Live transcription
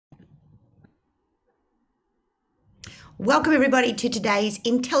Welcome everybody to today's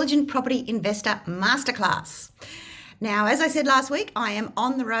Intelligent Property Investor Masterclass. Now, as I said last week, I am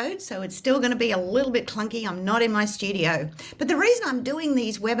on the road, so it's still going to be a little bit clunky. I'm not in my studio. But the reason I'm doing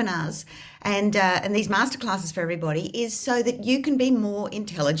these webinars and these masterclasses for everybody is so that you can be more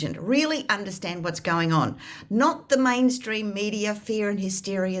intelligent, really understand what's going on. Not the mainstream media fear and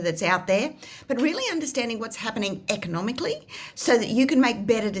hysteria that's out there, but really understanding what's happening economically so that you can make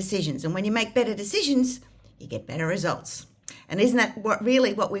better decisions. And when you make better decisions, you get better results. And isn't that what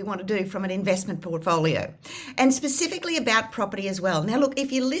we want to do from an investment portfolio? And specifically about property as well. Now, look,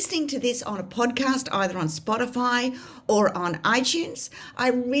 if you're listening to this on a podcast, either on Spotify or on iTunes, I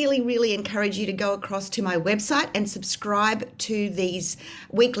really encourage you to go across to my website and subscribe to these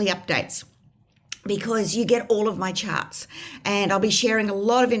weekly updates, because you get all of my charts, and I'll be sharing a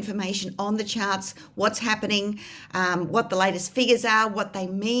lot of information on the charts, what's happening, what the latest figures are, what they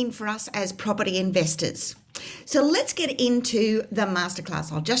mean for us as property investors. So let's get into the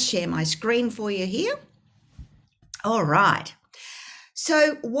masterclass. I'll just share my screen for you here. All right.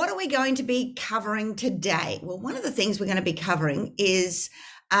 So what are we going to be covering today? Well, one of the things we're going to be covering is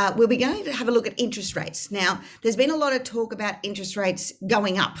we'll be going to have a look at interest rates. Now, there's been a lot of talk about interest rates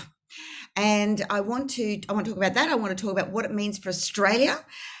going up, and I want to talk about that. I want to talk about what it means for Australia,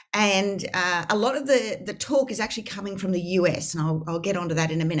 and a lot of the talk is actually coming from the US, and I'll get onto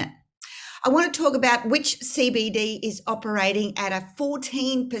that in a minute. I want to talk about which CBD is operating at a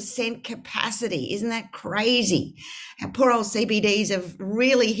 14% capacity. Isn't that crazy? Our poor old CBDs have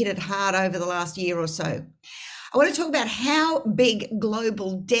really hit it hard over the last year or so. I want to talk about how big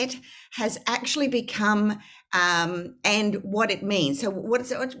global debt has actually become and what it means. So what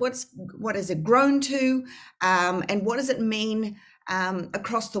has it grown to, and what does it mean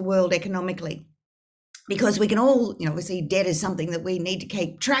across the world economically? Because we can all, obviously debt is something that we need to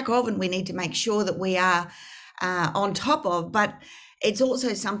keep track of and we need to make sure that we are on top of, but it's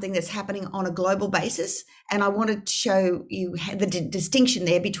also something that's happening on a global basis. And I wanted to show you the distinction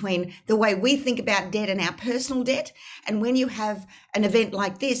there between the way we think about debt and our personal debt, and when you have an event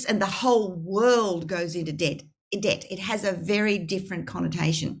like this and the whole world goes into debt, it has a very different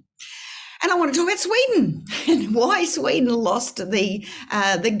connotation. And I want to talk about Sweden and why Sweden lost the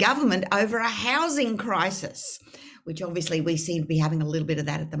government over a housing crisis, which obviously we seem to be having a little bit of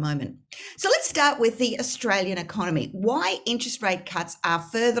that at the moment. So let's start with the Australian economy. Why interest rate cuts are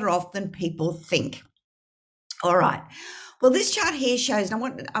further off than people think. All right. Well, this chart here shows,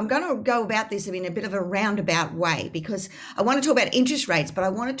 and I'm going to go about this in a bit of a roundabout way, because I want to talk about interest rates, but I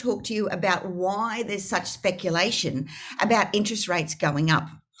want to talk to you about why there's such speculation about interest rates going up.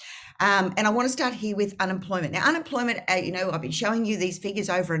 And I want to start here with unemployment. Now, unemployment, I've been showing you these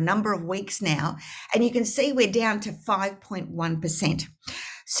figures over a number of weeks now, and you can see we're down to 5.1%.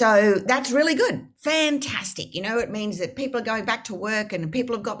 So that's really good. Fantastic. It means that people are going back to work and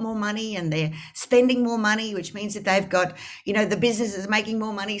people have got more money and they're spending more money, which means that they've got, the businesses making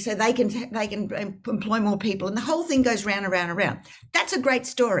more money so they can employ more people. And the whole thing goes round and round and round. That's a great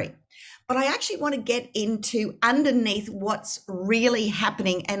story. But I actually want to get into underneath what's really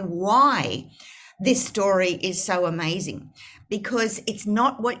happening and why this story is so amazing, because it's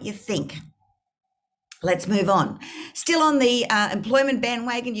not what you think. Let's move on. Still on the employment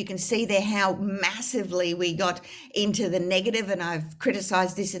bandwagon, you can see there how massively we got into the negative, and I've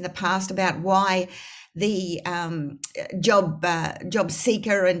criticized this in the past about why the job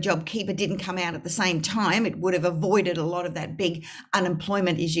seeker and job keeper didn't come out at the same time. It would have avoided a lot of that big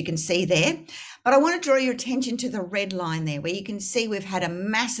unemployment, as you can see there. But I want to draw your attention to the red line there, where you can see we've had a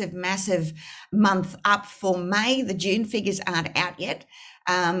massive month up for May. The June figures aren't out yet,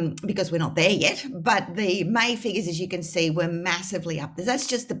 because we're not there yet, but the May figures, as you can see, were massively up. That's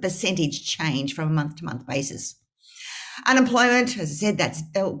just the percentage change from a month-to-month basis. Unemployment, as I said, that's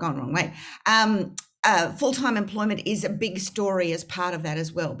gone the wrong way. Full-time employment is a big story as part of that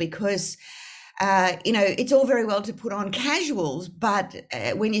as well, because it's all very well to put on casuals, but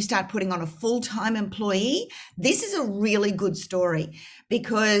when you start putting on a full-time employee, this is a really good story,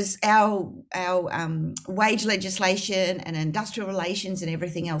 because our wage legislation and industrial relations and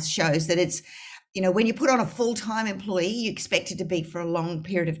everything else shows that it's, when you put on a full-time employee, you expect it to be for a long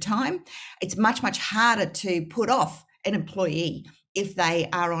period of time. It's much harder to put off an employee if they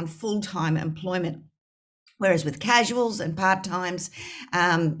are on full-time employment. Whereas with casuals and part-times,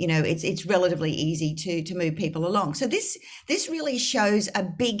 it's relatively easy to move people along. So this really shows a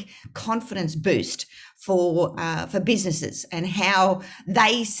big confidence boost for businesses and how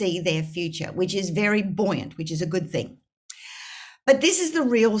they see their future, which is very buoyant, which is a good thing. But this is the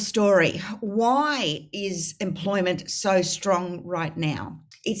real story. Why is employment so strong right now?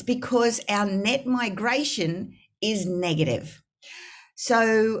 It's because our net migration is negative.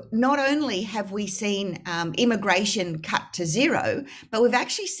 So not only have we seen immigration cut to zero, but we've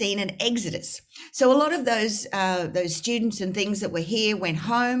actually seen an exodus. So a lot of those students and things that were here went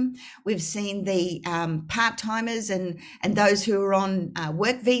home. We've seen the part-timers and those who are on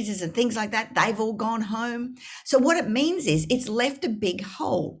work visas and things like that, they've all gone home. So what it means is it's left a big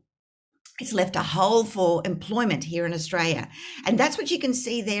hole. It's left a hole for employment here in Australia. And that's what you can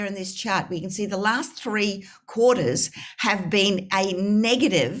see there in this chart. We can see the last 3 quarters have been a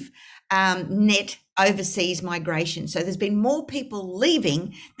negative net overseas migration. So there's been more people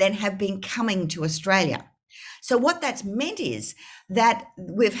leaving than have been coming to Australia. So what that's meant is that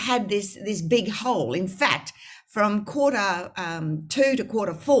we've had this big hole. In fact, from quarter 2 to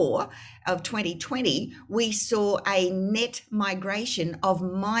quarter 4 of 2020, we saw a net migration of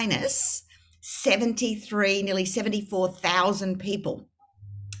minus 73, nearly 74,000 people.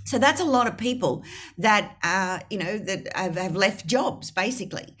 So that's a lot of people that, that have left jobs,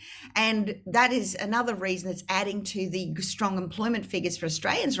 basically. And that is another reason that's adding to the strong employment figures for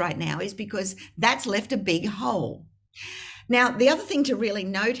Australians right now, is because that's left a big hole. Now, the other thing to really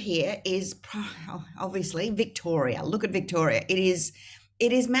note here is obviously Victoria. Look at Victoria. It is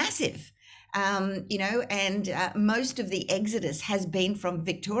massive. Most of the exodus has been from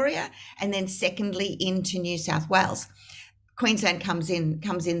Victoria, and then secondly into New South Wales. Queensland comes in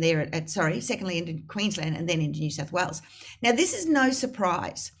there secondly into Queensland and then into New South Wales. Now, this is no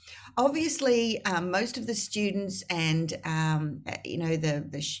surprise. Obviously, most of the students and the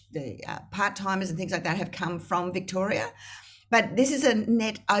part-timers and things like that have come from Victoria. But this is a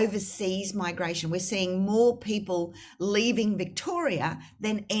net overseas migration. We're seeing more people leaving Victoria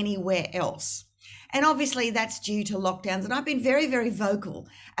than anywhere else. And obviously that's due to lockdowns. And I've been very, very vocal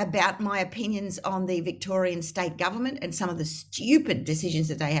about my opinions on the Victorian state government and some of the stupid decisions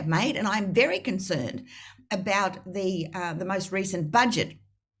that they have made. And I'm very concerned about the most recent budget,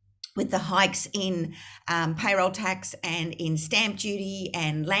 with the hikes in payroll tax and in stamp duty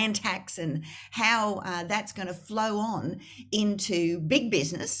and land tax, and how that's going to flow on into big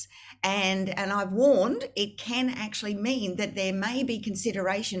business. And I've warned it can actually mean that there may be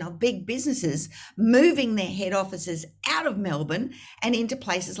consideration of big businesses moving their head offices out of Melbourne and into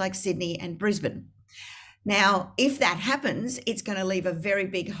places like Sydney and Brisbane. Now, if that happens, it's going to leave a very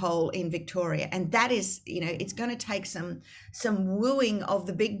big hole in Victoria. And that is, it's going to take some wooing of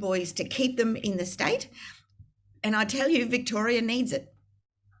the big boys to keep them in the state. And I tell you, Victoria needs it.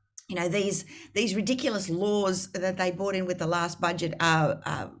 These ridiculous laws that they brought in with the last budget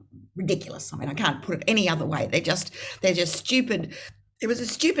are ridiculous. I mean, I can't put it any other way. They're just stupid. It was a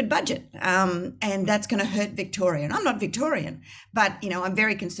stupid budget, and that's going to hurt Victoria. And I'm not Victorian, but, I'm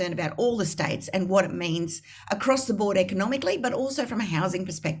very concerned about all the states and what it means across the board economically, but also from a housing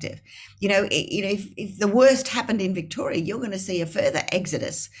perspective. If the worst happened in Victoria, you're going to see a further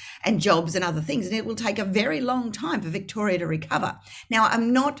exodus and jobs and other things, and it will take a very long time for Victoria to recover. Now,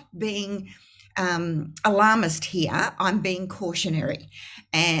 I'm not being alarmist here. I'm being cautionary.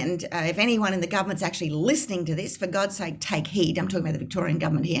 And if anyone in the government's actually listening to this, for God's sake, take heed. I'm talking about the Victorian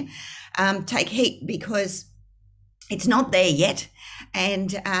government here. Take heed, because it's not there yet,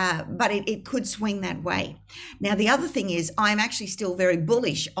 but it could swing that way. Now, the other thing is, I'm actually still very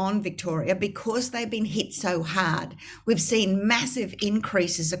bullish on Victoria because they've been hit so hard. We've seen massive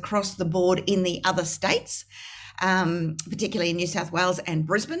increases across the board in the other states, particularly in New South Wales and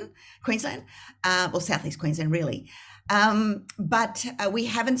Brisbane, Queensland, southeast Queensland, really. But we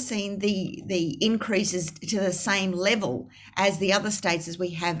haven't seen the increases to the same level as the other states as we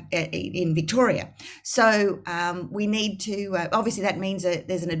have in Victoria. So we need to, obviously that means that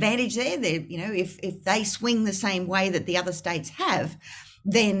there's an advantage there. If they swing the same way that the other states have,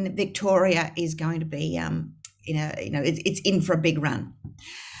 then Victoria is going to be, it's in for a big run.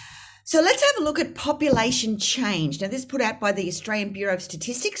 So let's have a look at population change. Now, this is put out by the Australian Bureau of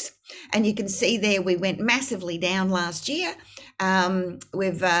Statistics, and you can see there we went massively down last year.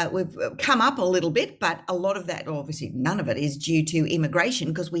 We've come up a little bit, but a lot of that, obviously none of it, is due to immigration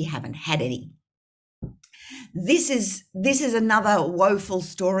because we haven't had any. This is another woeful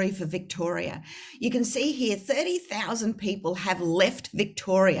story for Victoria. You can see here 30,000 people have left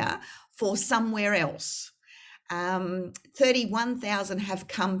Victoria for somewhere else. 31,000 have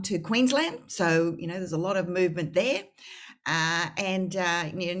come to Queensland, so there's a lot of movement there,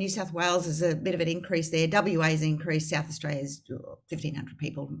 New South Wales is a bit of an increase there. WA's increased. South Australia's 1,500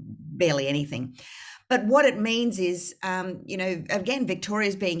 people, barely anything. But what it means is, again,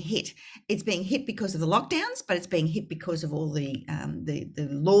 Victoria's being hit. It's being hit because of the lockdowns, but it's being hit because of all the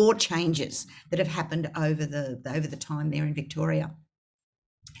law changes that have happened over the time there in Victoria.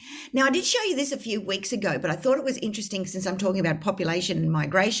 Now, I did show you this a few weeks ago, but I thought it was interesting since I'm talking about population and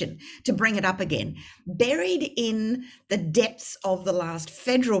migration to bring it up again. Buried in the depths of the last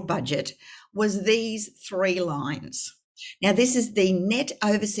federal budget was these three lines. Now, this is the net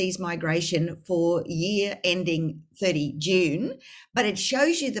overseas migration for year ending 30 June, but it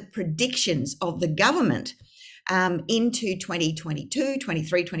shows you the predictions of the government into 2022,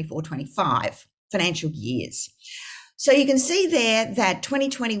 23, 24, 25 financial years. So you can see there that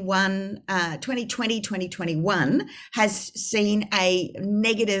 2021 has seen a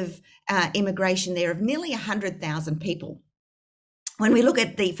negative immigration there of nearly 100,000 people. When we look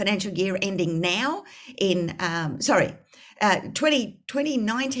at the financial year ending now in,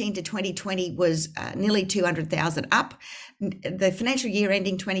 2019 to 2020 was nearly 200,000 up. The financial year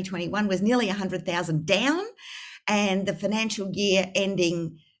ending 2021 was nearly 100,000 down. And the financial year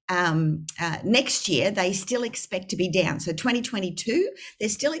ending next year, they still expect to be down. So 2022, they're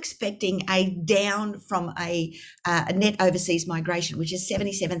still expecting a down from a net overseas migration, which is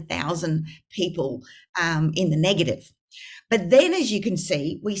 77,000 people in the negative. But then, as you can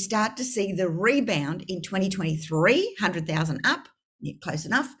see, we start to see the rebound in 2023, 100,000 up, close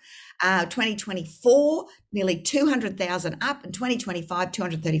enough. 2024, nearly 200,000 up, and 2025,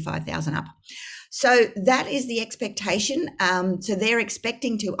 235,000 up. So that is the expectation. So they're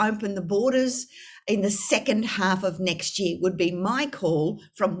expecting to open the borders in the second half of next year, would be my call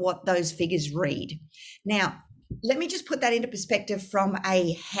from what those figures read. Now, let me just put that into perspective from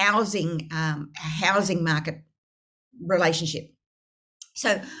a housing market relationship.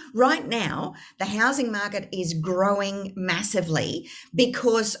 So right now, the housing market is growing massively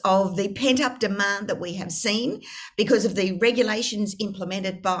because of the pent-up demand that we have seen, because of the regulations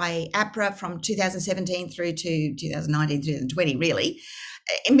implemented by APRA from 2017 through to 2019, 2020, really,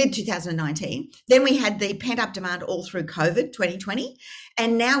 in mid-2019. Then we had the pent-up demand all through COVID 2020,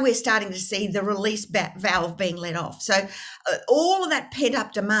 and now we're starting to see the release valve being let off. So all of that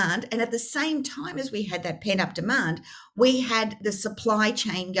pent-up demand, and at the same time as we had that pent-up demand, we had the supply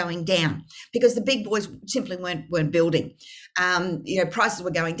chain going down because the big boys simply weren't building. Prices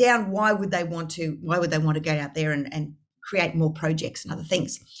were going down. Why would they want to go out there and create more projects and other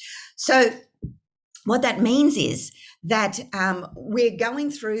things? So what that means is that we're going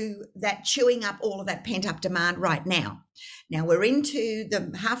through that, chewing up all of that pent-up demand right now. Now we're into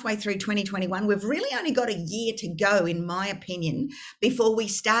the halfway through 2021. We've really only got a year to go, in my opinion, before we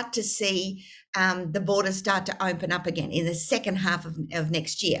start to see the borders start to open up again in the second half of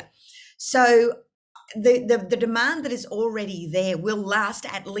next year. So the demand that is already there will last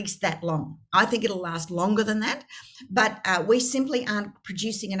at least that long. I think it'll last longer than that, but we simply aren't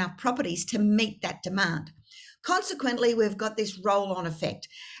producing enough properties to meet that demand. Consequently, we've got this roll-on effect,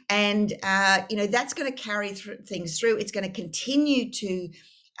 and that's going to carry things through. It's going to continue to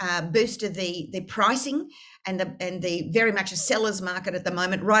boost the pricing and the very much a seller's market at the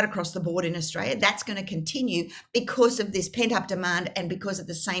moment right across the board in Australia. That's going to continue because of this pent-up demand, and because at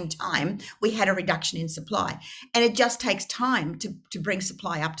the same time we had a reduction in supply. And it just takes time to bring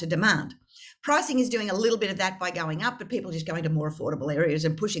supply up to demand. Pricing is doing a little bit of that by going up, but people are just going to more affordable areas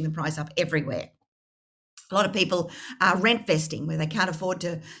and pushing the price up everywhere. A lot of people are rent vesting, where they can't afford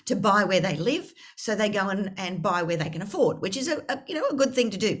to buy where they live, so they go and buy where they can afford, which is a good thing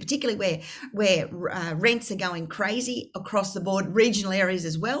to do, particularly where rents are going crazy across the board, regional areas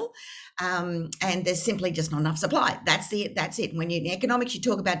as well, and there's simply just not enough supply. That's it. When in economics you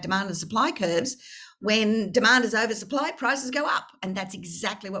talk about demand and supply curves. When demand is oversupplied, prices go up, and that's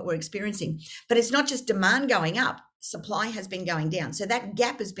exactly what we're experiencing. But it's not just demand going up. Supply has been going down. So that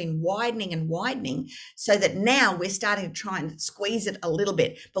gap has been widening and widening, so that now we're starting to try and squeeze it a little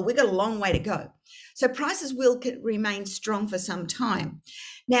bit, but we've got a long way to go. So prices will remain strong for some time.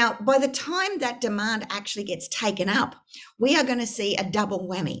 Now, by the time that demand actually gets taken up, we are going to see a double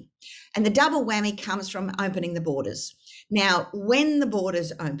whammy. And the double whammy comes from opening the borders. Now, when the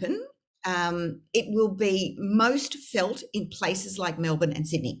borders open, it will be most felt in places like Melbourne and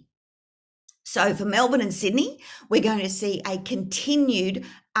Sydney. So for Melbourne and Sydney, we're going to see a continued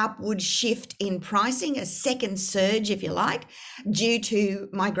upward shift in pricing, a second surge, if you like, due to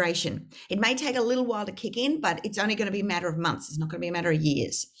migration. It may take a little while to kick in, but it's only going to be a matter of months. It's not going to be a matter of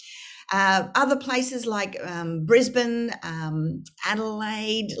years. Other places like Brisbane,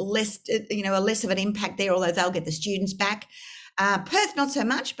 Adelaide, less of an impact there, although they'll get the students back. Perth, not so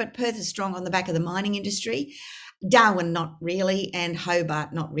much, but Perth is strong on the back of the mining industry. Darwin, not really, and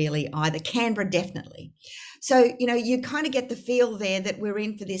Hobart, not really either. Canberra, definitely. So, you kind of get the feel there that we're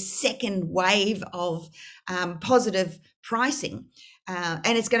in for this second wave of positive pricing.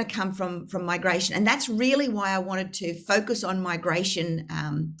 and it's going to come from migration. And that's really why I wanted to focus on migration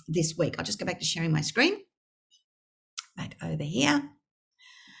this week. I'll just go back to sharing my screen. Back over here.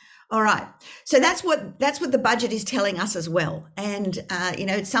 All right. So that's what the budget is telling us as well. And,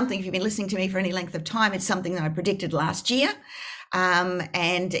 it's something, if you've been listening to me for any length of time, it's something that I predicted last year.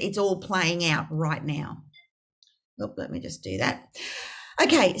 And it's all playing out right now. Oh, let me just do that.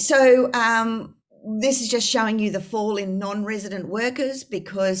 Okay. So, this is just showing you the fall in non-resident workers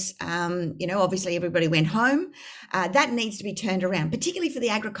because, obviously everybody went home. That needs to be turned around, particularly for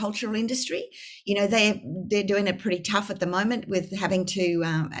the agricultural industry. They're doing it pretty tough at the moment with having to,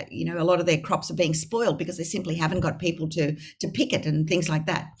 a lot of their crops are being spoiled because they simply haven't got people to pick it and things like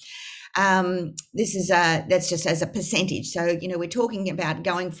that. That's just as a percentage. So, we're talking about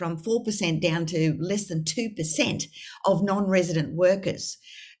going from 4% down to less than 2% of non-resident workers.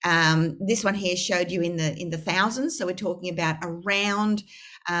 This one here showed you in the thousands. So we're talking about around,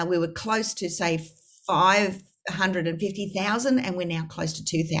 we were close to say 550,000 and we're now close to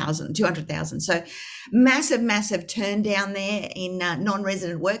 200,000. So massive turn down there in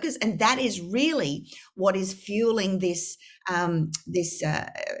non-resident workers. And that is really what is fueling this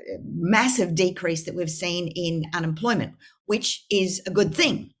massive decrease that we've seen in unemployment, which is a good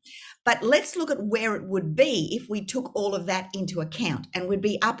thing. But let's look at where it would be if we took all of that into account, and we'd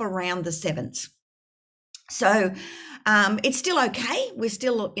be up around the sevens. So it's still okay. We're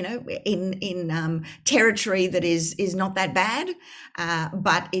still, in territory that is not that bad,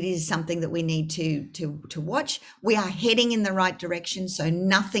 but it is something that we need to watch. We are heading in the right direction, so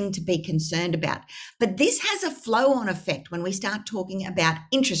nothing to be concerned about. But this has a flow-on effect when we start talking about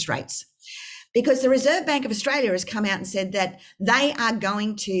interest rates. Because the Reserve Bank of Australia has come out and said that they are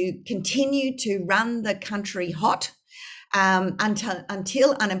going to continue to run the country hot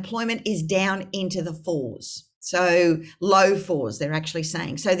until unemployment is down into the fours. So low fours, they're actually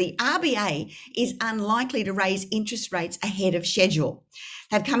saying. So the RBA is unlikely to raise interest rates ahead of schedule.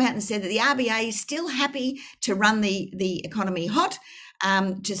 They've come out and said that the RBA is still happy to run the economy hot,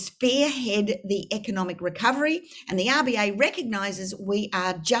 to spearhead the economic recovery. And the RBA recognises we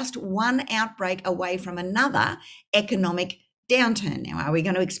are just one outbreak away from another economic downturn. Now, are we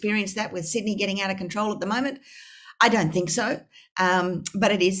going to experience that with Sydney getting out of control at the moment? I don't think so,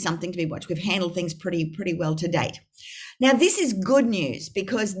 but it is something to be watched. We've handled things pretty well to date. Now, this is good news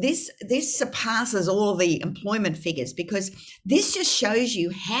because this surpasses all the employment figures, because this just shows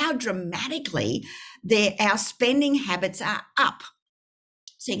you how dramatically our spending habits are up.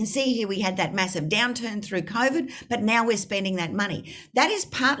 So you can see here we had that massive downturn through COVID, but now we're spending that money. That is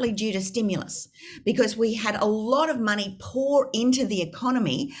partly due to stimulus, because we had a lot of money pour into the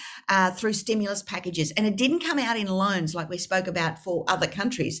economy through stimulus packages, and it didn't come out in loans like we spoke about for other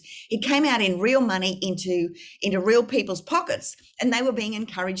countries. It came out in real money into real people's pockets, and they were being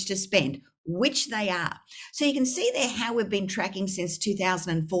encouraged to spend, which they are. So you can see there how we've been tracking since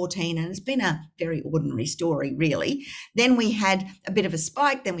 2014, and it's been a very ordinary story, really. Then we had a bit of a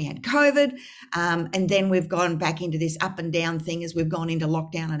spike, then we had COVID, and then we've gone back into this up and down thing as we've gone into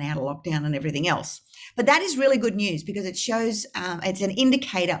lockdown and out of lockdown and everything else. But that is really good news because it shows, it's an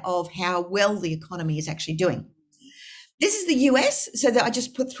indicator of how well the economy is actually doing. This is the US, so that I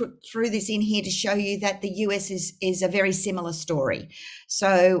just put through this in here to show you that the US is a very similar story.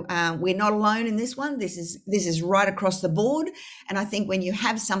 So we're not alone in this one. This is right across the board. And I think when you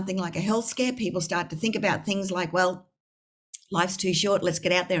have something like a health scare, people start to think about things like, well, life's too short, let's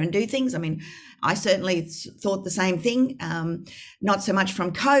get out there and do things. I mean, I certainly thought the same thing, not so much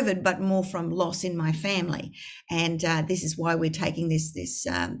from COVID, but more from loss in my family. And this is why we're taking this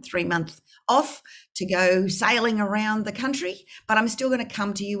 3-month off to go sailing around the country. But I'm still going to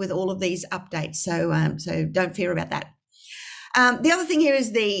come to you with all of these updates. So don't fear about that. The other thing here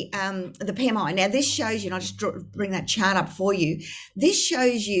is the PMI. Now this shows you, and I'll just bring that chart up for you. This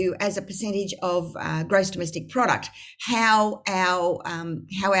shows you as a percentage of gross domestic product how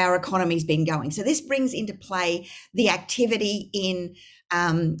our economy's been going. So this brings into play the activity in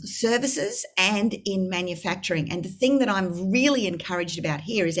services and in manufacturing. And the thing that I'm really encouraged about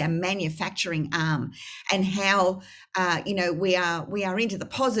here is our manufacturing arm, and how we are into the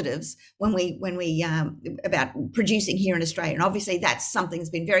positives when we about producing here in Australia. And obviously that's something that's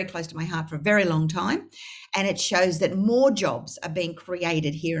been very close to my heart for a very long time. And it shows that more jobs are being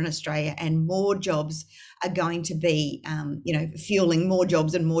created here in Australia, and more jobs are going to be, fueling more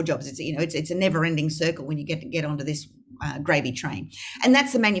jobs and more jobs. It's a never-ending circle when you get onto this gravy train. And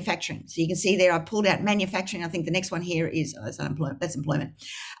that's the manufacturing. So you can see there I pulled out manufacturing. I think the next one here is, that's employment.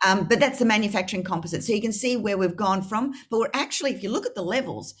 But that's the manufacturing composite. So you can see where we've gone from. But we're actually, if you look at the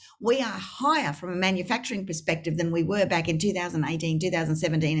levels, we are higher from a manufacturing perspective than we were back in 2018,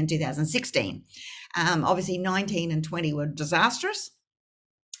 2017 and 2016. Obviously 19 and 20 were disastrous.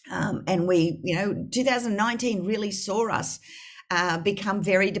 And 2019 really saw us become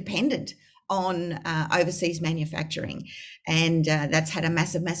very dependent on overseas manufacturing, and that's had a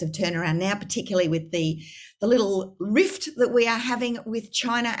massive turnaround now, particularly with the little rift that we are having with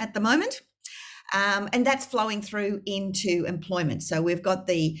China at the moment, and that's flowing through into employment. So we've got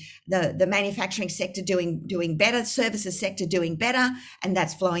the manufacturing sector doing better, services sector doing better, and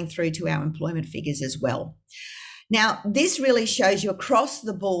that's flowing through to our employment figures as well. Now, this really shows you across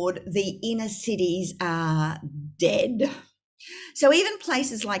the board the inner cities are dead. So even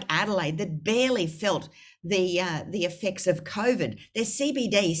places like Adelaide that barely felt the effects of COVID, their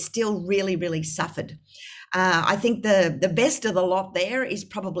CBD still really suffered. I think the best of the lot there is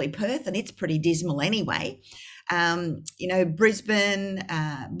probably Perth, and it's pretty dismal anyway. Brisbane's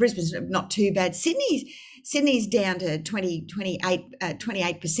not too bad. Sydney's down to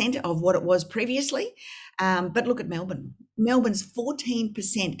 28% of what it was previously. But look at Melbourne. Melbourne's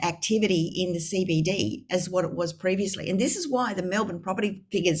 14% activity in the CBD as what it was previously. And this is why the Melbourne property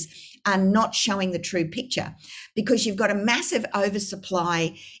figures are not showing the true picture, because you've got a massive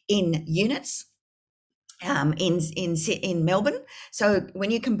oversupply in units in Melbourne. So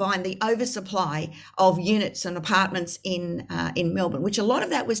when you combine the oversupply of units and apartments in Melbourne, which a lot of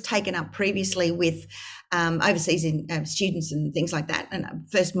that was taken up previously with overseas students and things like that, and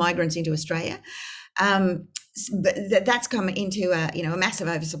first migrants into Australia, but that's come into a massive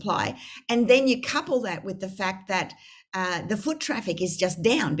oversupply. And then you couple that with the fact that the foot traffic is just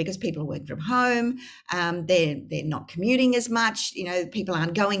down because people are working from home. They're not commuting as much. People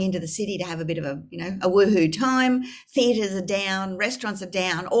aren't going into the city to have a bit of a woohoo time. Theatres are down, restaurants are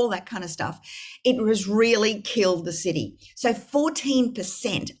down, all that kind of stuff. It has really killed the city. So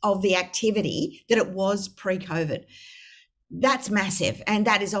 14% of the activity that it was pre-COVID. That's massive, and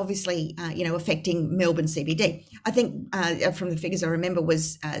that is obviously, affecting Melbourne CBD. I think from the figures I remember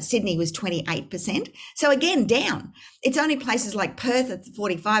was Sydney was 28%. So again, down. It's only places like Perth at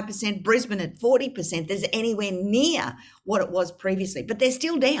 45%, Brisbane at 40%. There's anywhere near what it was previously, but they're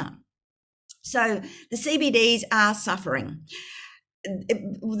still down. So the CBDs are suffering.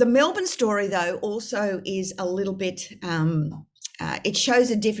 The Melbourne story, though, also is a little bit... it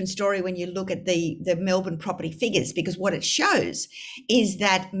shows a different story when you look at the Melbourne property figures, because what it shows is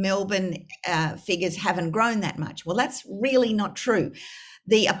that Melbourne figures haven't grown that much. Well, that's really not true.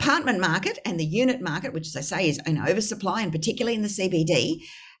 The apartment market and the unit market, which, as I say, is an oversupply, and particularly in the CBD,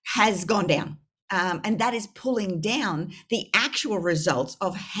 has gone down. And that is pulling down the actual results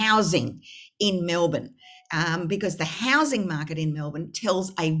of housing in Melbourne. Because the housing market in Melbourne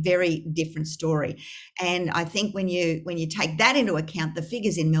tells a very different story. And I think when you take that into account, the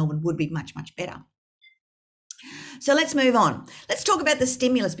figures in Melbourne would be much better. So let's move on. Let's talk about the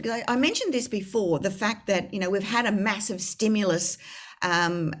stimulus, because I mentioned this before, the fact that, we've had a massive stimulus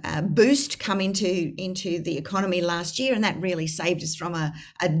boost come into the economy last year, and that really saved us from a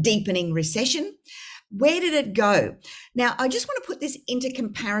deepening recession. Where did it go? Now, I just want to put this into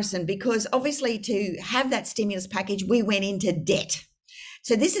comparison, because obviously to have that stimulus package, we went into debt.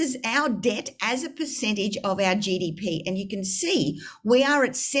 So this is our debt as a percentage of our GDP. And you can see we are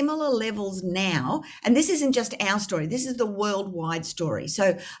at similar levels now. And this isn't just our story. This is the worldwide story.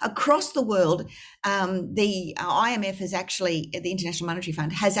 So across the world, the IMF has actually, the International Monetary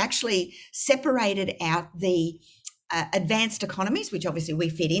Fund, has actually separated out the advanced economies, which obviously we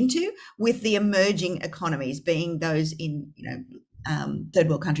fit into, with the emerging economies, being those in third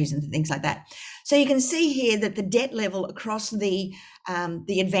world countries and things like that. So you can see here that the debt level across the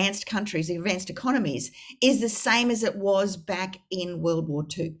advanced countries, the advanced economies, is the same as it was back in World War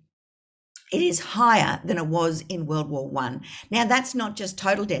II. It is higher than it was in World War I. Now, that's not just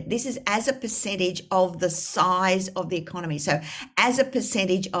total debt. This is as a percentage of the size of the economy. So as a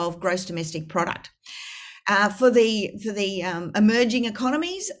percentage of gross domestic product. For the emerging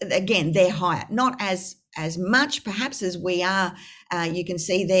economies, again, they're higher, not as much perhaps as we are. You can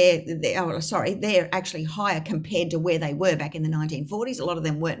see they're actually higher compared to where they were back in the 1940s. A lot of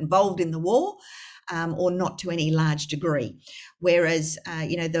them weren't involved in the war, or not to any large degree. Whereas,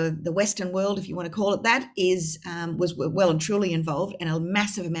 the Western world, if you want to call it that, was well and truly involved, and a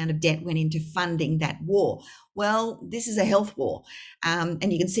massive amount of debt went into funding that war. Well, this is a health war,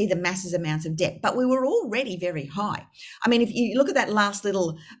 and you can see the massive amounts of debt. But we were already very high. I mean, if you look at that last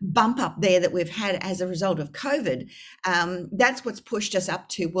little bump up there that we've had as a result of COVID, that's what's pushed us up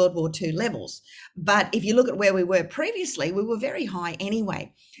to World War II levels. But if you look at where we were previously, we were very high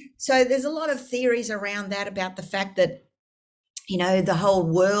anyway. So there's a lot of theories around that, about the fact that the whole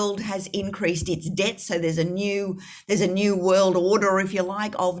world has increased its debt. So there's a new world order, if you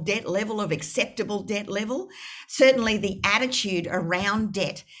like, of debt level, of acceptable debt level. Certainly the attitude around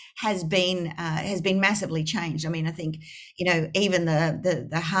debt has been massively changed. I mean, I think, even the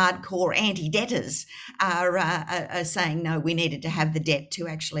hardcore anti-debtors are saying, no, we needed to have the debt to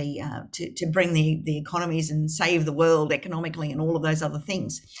actually to bring the economies and save the world economically and all of those other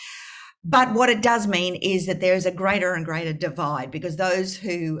things. But what it does mean is that there is a greater and greater divide, because those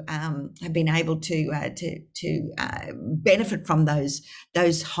who have been able to benefit from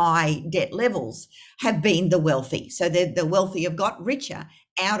those high debt levels have been the wealthy. So the wealthy have got richer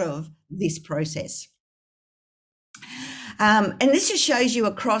out of this process. And this just shows you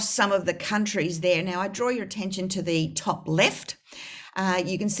across some of the countries there. Now, I draw your attention to the top left.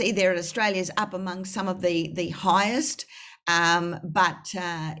 You can see there that Australia's up among some of the highest. But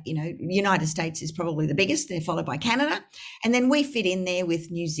United States is probably the biggest. They're followed by Canada. And then we fit in there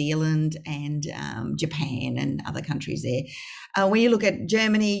with New Zealand and Japan and other countries there. When you look at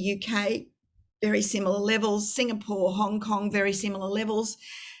Germany, UK, very similar levels. Singapore, Hong Kong, very similar levels.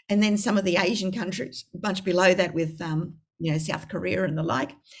 And then some of the Asian countries, much below that, with, South Korea and the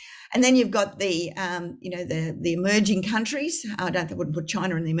like. And then you've got the emerging countries. I wouldn't put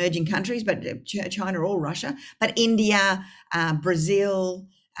China in the emerging countries, but China or Russia. But India, Brazil,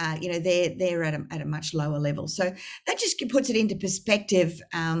 they're at a much lower level. So that just puts it into perspective,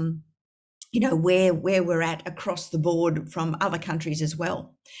 where we're at across the board from other countries as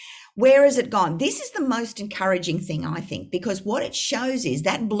well. Where has it gone? This is the most encouraging thing, I think, because what it shows is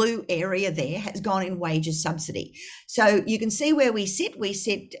that blue area there has gone in wages subsidy. So you can see where we sit. We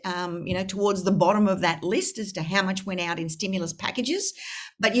sit, towards the bottom of that list as to how much went out in stimulus packages.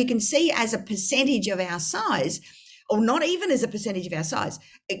 But you can see, as a percentage of our size, or not even as a percentage of our size,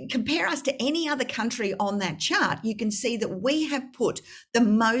 compare us to any other country on that chart, you can see that we have put the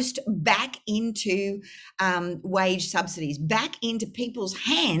most back into wage subsidies, back into people's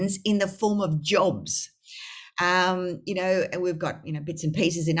hands in the form of jobs. We've got, bits and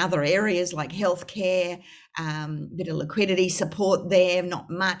pieces in other areas like healthcare, bit of liquidity support there, not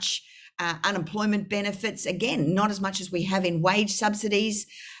much. Unemployment benefits, again, not as much as we have in wage subsidies.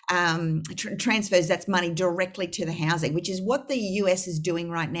 Transfers, that's money directly to the housing, which is what the US is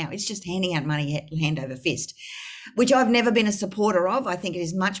doing right now. It's just handing out money hand over fist, which I've never been a supporter of. I think it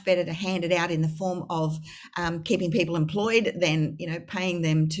is much better to hand it out in the form of keeping people employed than, paying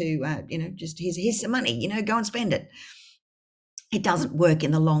them to, just here's some money, go and spend it. It doesn't work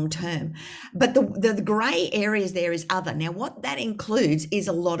in the long term. But the grey areas there is other. Now, what that includes is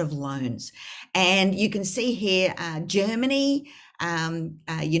a lot of loans. And you can see here, Germany,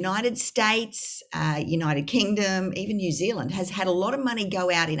 United States, United Kingdom, even New Zealand has had a lot of money go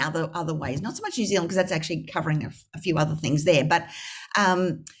out in other ways. Not so much New Zealand, because that's actually covering a few other things there. But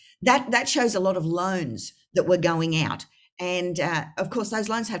that shows a lot of loans that were going out. And, of course, those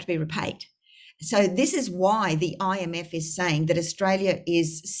loans have to be repaid. So this is why the IMF is saying that Australia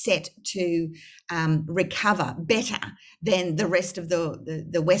is set to recover better than the rest of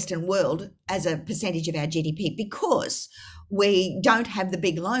the Western world as a percentage of our GDP, because we don't have the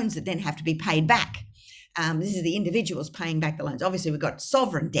big loans that then have to be paid back. This is the individuals paying back the loans. Obviously, we've got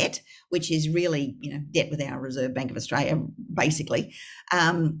sovereign debt, which is really, debt with our Reserve Bank of Australia, basically.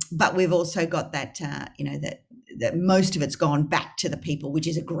 But we've also got that, that most of it's gone back to the people, which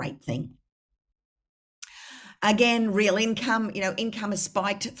is a great thing. Again, real income, income has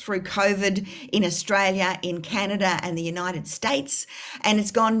spiked through COVID in Australia, in Canada and the United States, and it's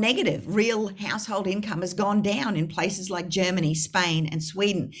gone negative. Real household income has gone down in places like Germany, Spain and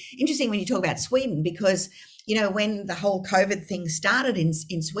Sweden. Interesting when you talk about Sweden, because, when the whole COVID thing started in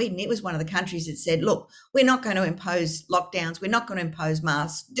Sweden, it was one of the countries that said, look, we're not going to impose lockdowns. We're not going to impose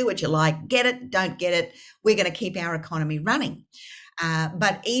masks. Do what you like. Get it, don't get it. We're going to keep our economy running.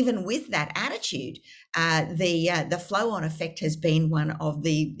 But even with that attitude, the flow-on effect has been one of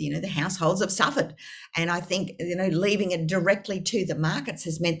the households have suffered. And I think, leaving it directly to the markets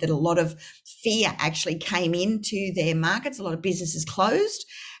has meant that a lot of fear actually came into their markets. A lot of businesses closed,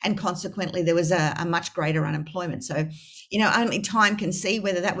 and consequently there was a much greater unemployment. So, only time can see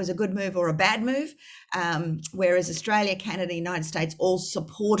whether that was a good move or a bad move. Whereas Australia, Canada, United States all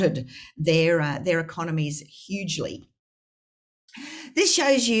supported their economies hugely. this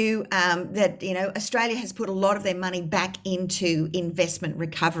shows you that, Australia has put a lot of their money back into investment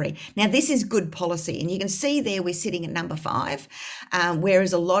recovery. Now, this is good policy, and you can see there we're sitting at number 5,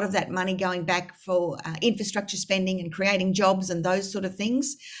 whereas a lot of that money going back for infrastructure spending and creating jobs and those sort of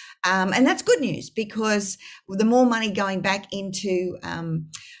things. And that's good news, because the more money going back into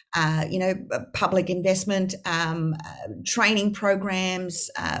public investment, training programs,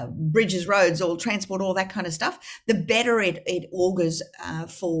 bridges, roads, all transport, all that kind of stuff, the better it augurs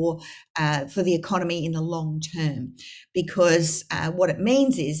for the economy in the long term, because what it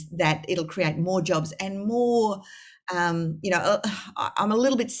means is that it'll create more jobs and more. I'm a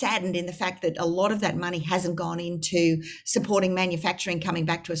little bit saddened in the fact that a lot of that money hasn't gone into supporting manufacturing coming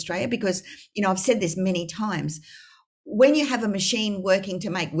back to Australia, because, I've said this many times. When you have a machine working to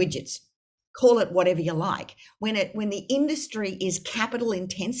make widgets, call it whatever you like, when the industry is capital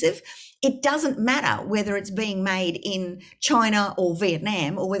intensive, it doesn't matter whether it's being made in China or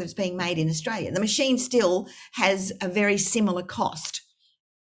Vietnam or whether it's being made in Australia. The machine still has a very similar cost.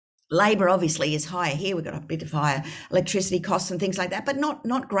 Labor obviously is higher here. We've got a bit of higher electricity costs and things like that, but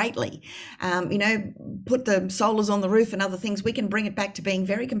not greatly. Put the solars on the roof and other things, we can bring it back to being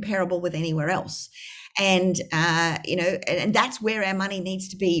very comparable with anywhere else. And, and that's where our money needs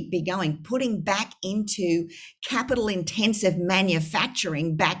to be going, putting back into capital intensive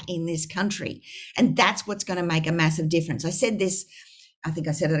manufacturing back in this country. And that's what's going to make a massive difference. I said this, I think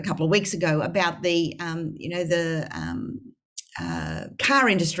I said it a couple of weeks ago, about the car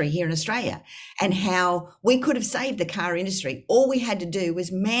industry here in Australia, and how we could have saved the car industry. All we had to do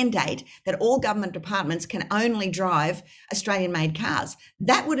was mandate that all government departments can only drive Australian-made cars.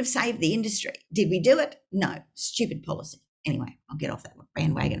 That would have saved the industry. Did we do it? No. Stupid policy. Anyway, I'll get off that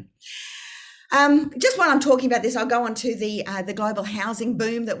bandwagon. Just while I'm talking about this, I'll go on to the global housing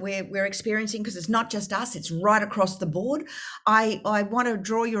boom that we're experiencing, because it's not just us, it's right across the board. I want to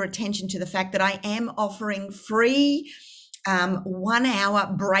draw your attention to the fact that I am offering free 1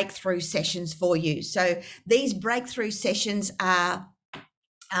 hour breakthrough sessions for you. So these breakthrough sessions are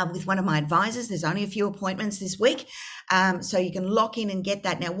with one of my advisors. There's only a few appointments this week, so you can lock in and get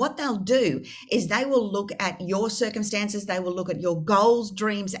that. Now, what they'll do is they will look at your circumstances, they will look at your goals,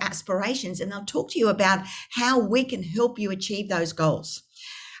 dreams, aspirations, and they'll talk to you about how we can help you achieve those goals.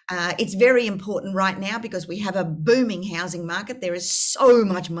 It's very important right now because we have a booming housing market. There is so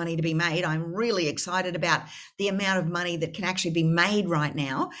much money to be made. I'm really excited about the amount of money that can actually be made right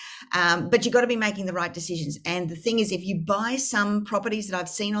now. But you've got to be making the right decisions. And the thing is, if you buy some properties that I've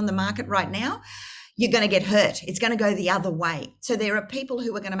seen on the market right now, you're going to get hurt. It's going to go the other way. So there are people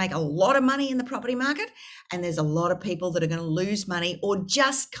who are going to make a lot of money in the property market, and there's a lot of people that are going to lose money or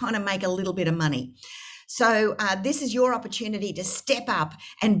just kind of make a little bit of money. So this is your opportunity to step up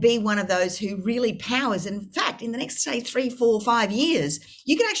and be one of those who really powers. In fact, in the next, say, 3, 4, 5 years,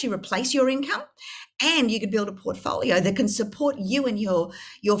 you can actually replace your income, and you could build a portfolio that can support you and your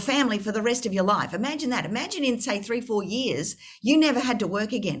family for the rest of your life. Imagine that. Imagine in, say, 3, 4 years, you never had to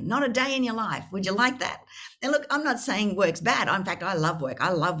work again, not a day in your life. Would you like that? Now, look, I'm not saying work's bad. In fact, I love work.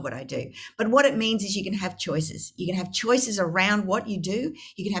 I love what I do. But what it means is you can have choices. You can have choices around what you do.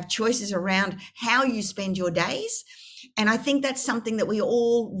 You can have choices around how you spend your days. And I think that's something that we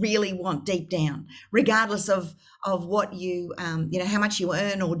all really want deep down, regardless of what you, how much you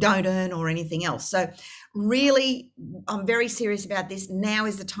earn or don't earn or anything else. So really, I'm very serious about this. Now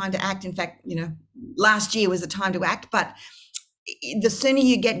is the time to act. In fact, last year was the time to act, but the sooner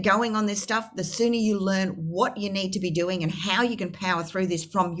you get going on this stuff, the sooner you learn what you need to be doing and how you can power through this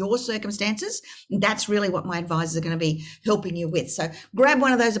from your circumstances. And that's really what my advisors are going to be helping you with. So grab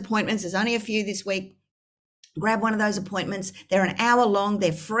one of those appointments. There's only a few this week. Grab one of those appointments. They're an hour long.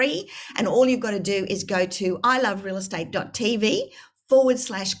 They're free. And all you've got to do is go to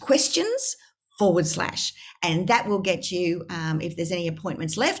iloverealestate.tv/questions/ and that will get you, if there's any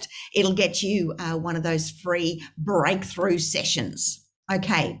appointments left, it'll get you one of those free breakthrough sessions.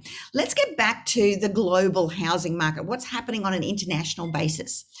 Okay, let's get back to the global housing market. What's happening on an international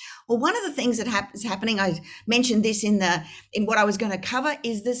basis? Well, one of the things that is happening, I mentioned this in what I was going to cover,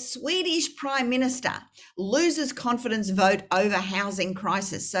 is the Swedish Prime Minister loses confidence vote over housing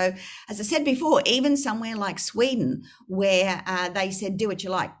crisis. So, as I said before, even somewhere like Sweden, where they said, do what you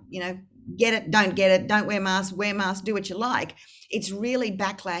like, get it, don't get it, don't wear masks, do what you like. It's really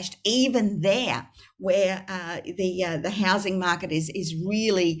backlashed even there, where the housing market is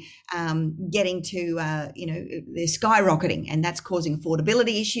really getting to they're skyrocketing, and that's causing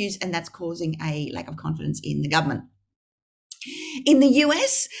affordability issues, and that's causing a lack of confidence in the government. In the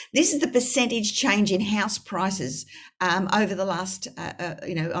US, this is the percentage change in house prices over the last,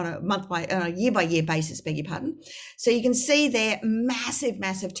 on a year by year basis, beg your pardon. So you can see there, massive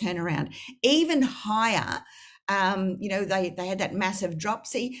turnaround, even higher. They had that massive drop.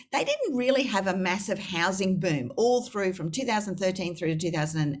 See, they didn't really have a massive housing boom all through from 2013 through to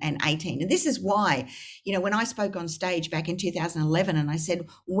 2018. And this is why, when I spoke on stage back in 2011 and I said,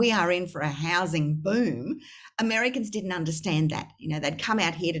 we are in for a housing boom, Americans didn't understand that. They'd come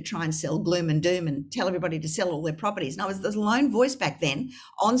out here to try and sell gloom and doom and tell everybody to sell all their properties. And I was the lone voice back then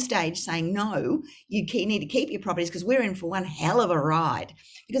on stage saying, no, you need to keep your properties because we're in for one hell of a ride,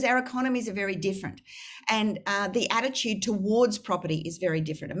 because our economies are very different. And the attitude towards property is very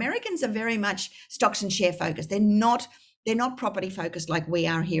different. Americans are very much stocks and share focused. They're not property focused like we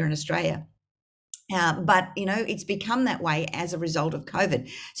are here in Australia. But it's become that way as a result of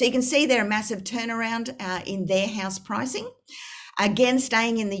COVID. So you can see there a massive turnaround in their house pricing. Again,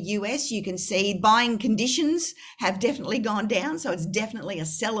 staying in the US, you can see buying conditions have definitely gone down. So it's definitely a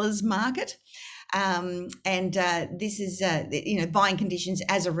seller's market. This is, buying conditions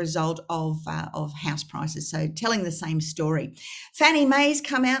as a result of house prices. So telling the same story. Fannie Mae's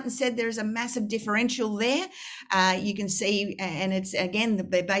come out and said there is a massive differential there. You can see, and it's, again,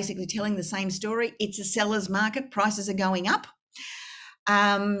 they're basically telling the same story. It's a seller's market. Prices are going up.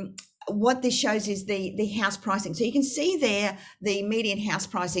 What this shows is the house pricing. So you can see there, the median house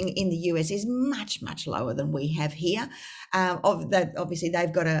pricing in the US is much lower than we have here. Obviously,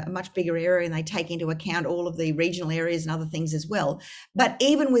 they've got a much bigger area and they take into account all of the regional areas and other things as well. But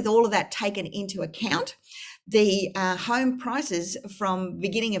even with all of that taken into account, the home prices from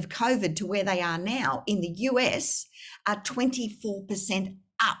beginning of COVID to where they are now in the US are 24%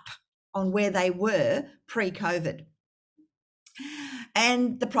 up on where they were pre-COVID.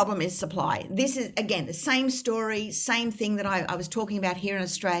 And the problem is supply. This is, again, the same story, same thing that I was talking about here in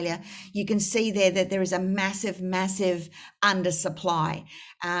Australia. You can see there that there is a massive undersupply.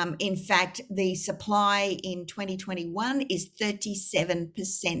 In fact, the supply in 2021 is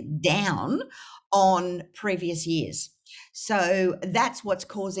 37% down on previous years. So that's what's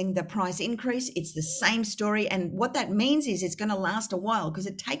causing the price increase. It's the same story. And what that means is it's going to last a while, because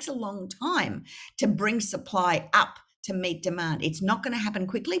it takes a long time to bring supply up to meet demand. It's not going to happen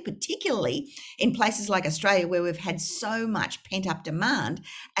quickly, particularly in places like Australia, where we've had so much pent-up demand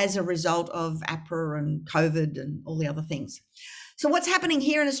as a result of APRA and COVID and all the other things. So what's happening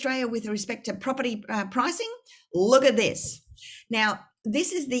here in Australia with respect to property pricing? Look at this. Now,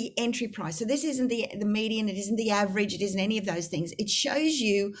 this is the entry price. So this isn't the median, it isn't the average, it isn't any of those things. It shows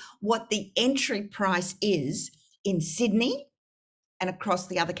you what the entry price is in Sydney and across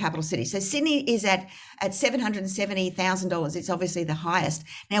the other capital cities. So Sydney is at $770,000. It's obviously the highest.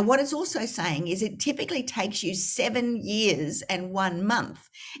 Now, what it's also saying is it typically takes you 7 years and 1 month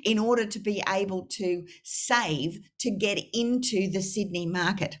in order to be able to save to get into the Sydney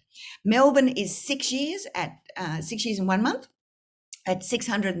market. Melbourne is 6 years at 6 years and 1 month at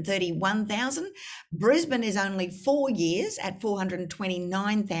 631,000. Brisbane is only 4 years at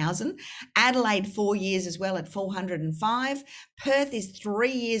 429,000. Adelaide 4 years as well at 405. Perth is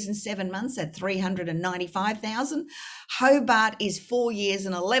 3 years and 7 months at 395,000. Hobart is 4 years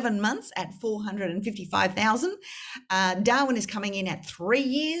and 11 months at 455,000. Darwin is coming in at 3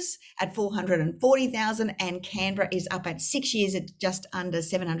 years at 440,000, and Canberra is up at 6 years at just under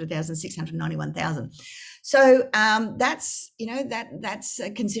 700,000, 691,000. So that's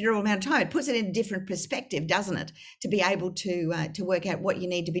a considerable amount of time. It puts it in a different perspective, doesn't it, to be able to work out what you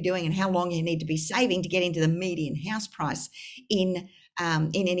need to be doing and how long you need to be saving to get into the median house price in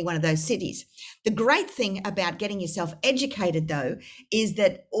any one of those cities. The great thing about getting yourself educated, though, is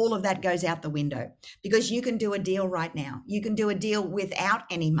that all of that goes out the window, because you can do a deal right now. You can do a deal without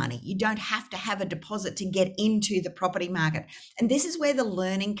any money. You don't have to have a deposit to get into the property market. And this is where the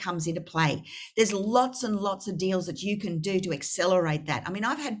learning comes into play. There's lots and lots of deals that you can do to accelerate that. I mean,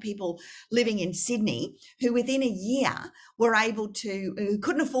 I've had people living in Sydney who within a year were able to, who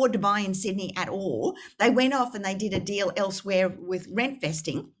couldn't afford to buy in Sydney at all. They went off and they did a deal elsewhere with rent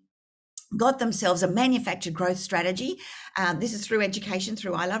vesting, got themselves a manufactured growth strategy. This is through education,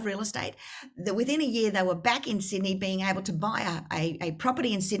 through I Love Real Estate. Within a year, they were back in Sydney, being able to buy a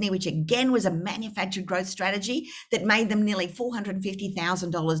property in Sydney, which again was a manufactured growth strategy that made them nearly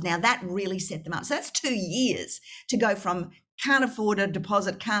 $450,000. Now that really set them up. So that's 2 years to go from can't afford a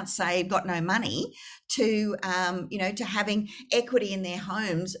deposit, can't save, got no money, to to having equity in their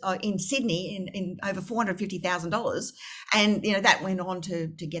homes in Sydney in over $450,000, and that went on to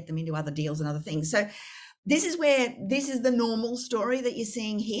get them into other deals and other things. So this is the normal story that you're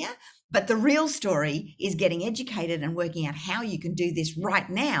seeing here. But the real story is getting educated and working out how you can do this right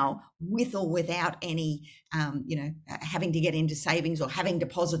now with or without any, having to get into savings or having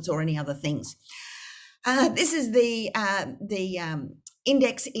deposits or any other things. This is the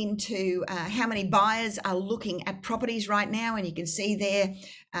index into how many buyers are looking at properties right now, and you can see there,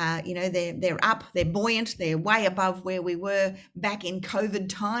 they're up, they're buoyant, they're way above where we were back in COVID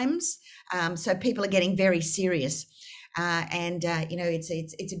times. So people are getting very serious.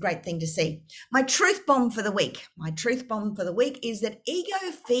 It's a great thing to see. My truth bomb for the week is that ego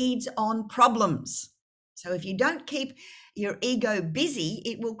feeds on problems. So if you don't keep your ego busy,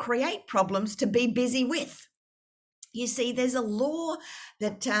 it will create problems to be busy with. You see, there's a law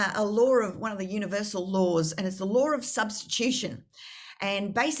of one of the universal laws, and it's the law of substitution.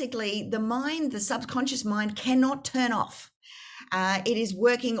 And basically, the subconscious mind cannot turn off. It is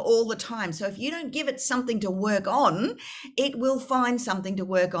working all the time. So if you don't give it something to work on, it will find something to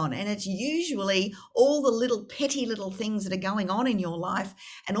work on. And it's usually all the little petty little things that are going on in your life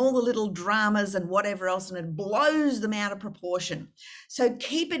and all the little dramas and whatever else, and it blows them out of proportion. So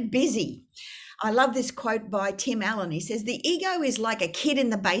keep it busy. I love this quote by Tim Allen. He says, the ego is like a kid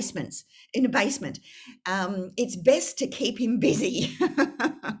in a basement. It's best to keep him busy.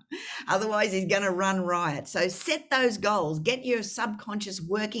 Otherwise, he's going to run riot. So set those goals. Get your subconscious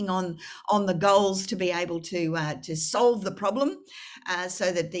working on the goals to be able to solve the problem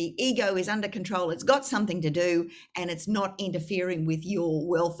so that the ego is under control. It's got something to do, and it's not interfering with your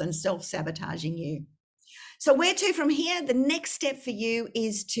wealth and self-sabotaging you. So where to from here? The next step for you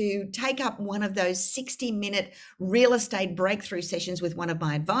is to take up one of those 60-minute real estate breakthrough sessions with one of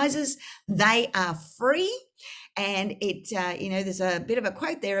my advisors. They are free. And there's a bit of a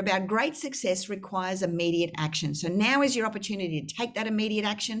quote there about great success requires immediate action. So now is your opportunity to take that immediate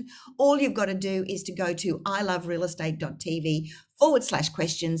action. All you've got to do is to go to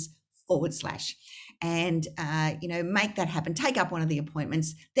iloverealestate.tv/questions/ and make that happen. Take up one of the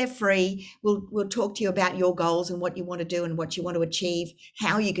appointments. They're free. We'll talk to you about your goals and what you want to do and what you want to achieve,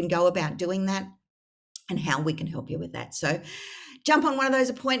 how you can go about doing that, and how we can help you with that. So jump on one of those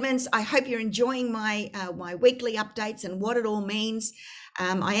appointments. I hope you're enjoying my weekly updates and what it all means.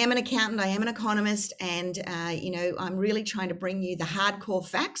 I am an accountant, I am an economist, and I'm really trying to bring you the hardcore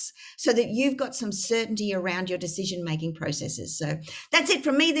facts so that you've got some certainty around your decision-making processes. So that's it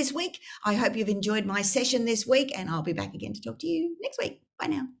from me this week. I hope you've enjoyed my session this week, and I'll be back again to talk to you next week. Bye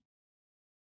now.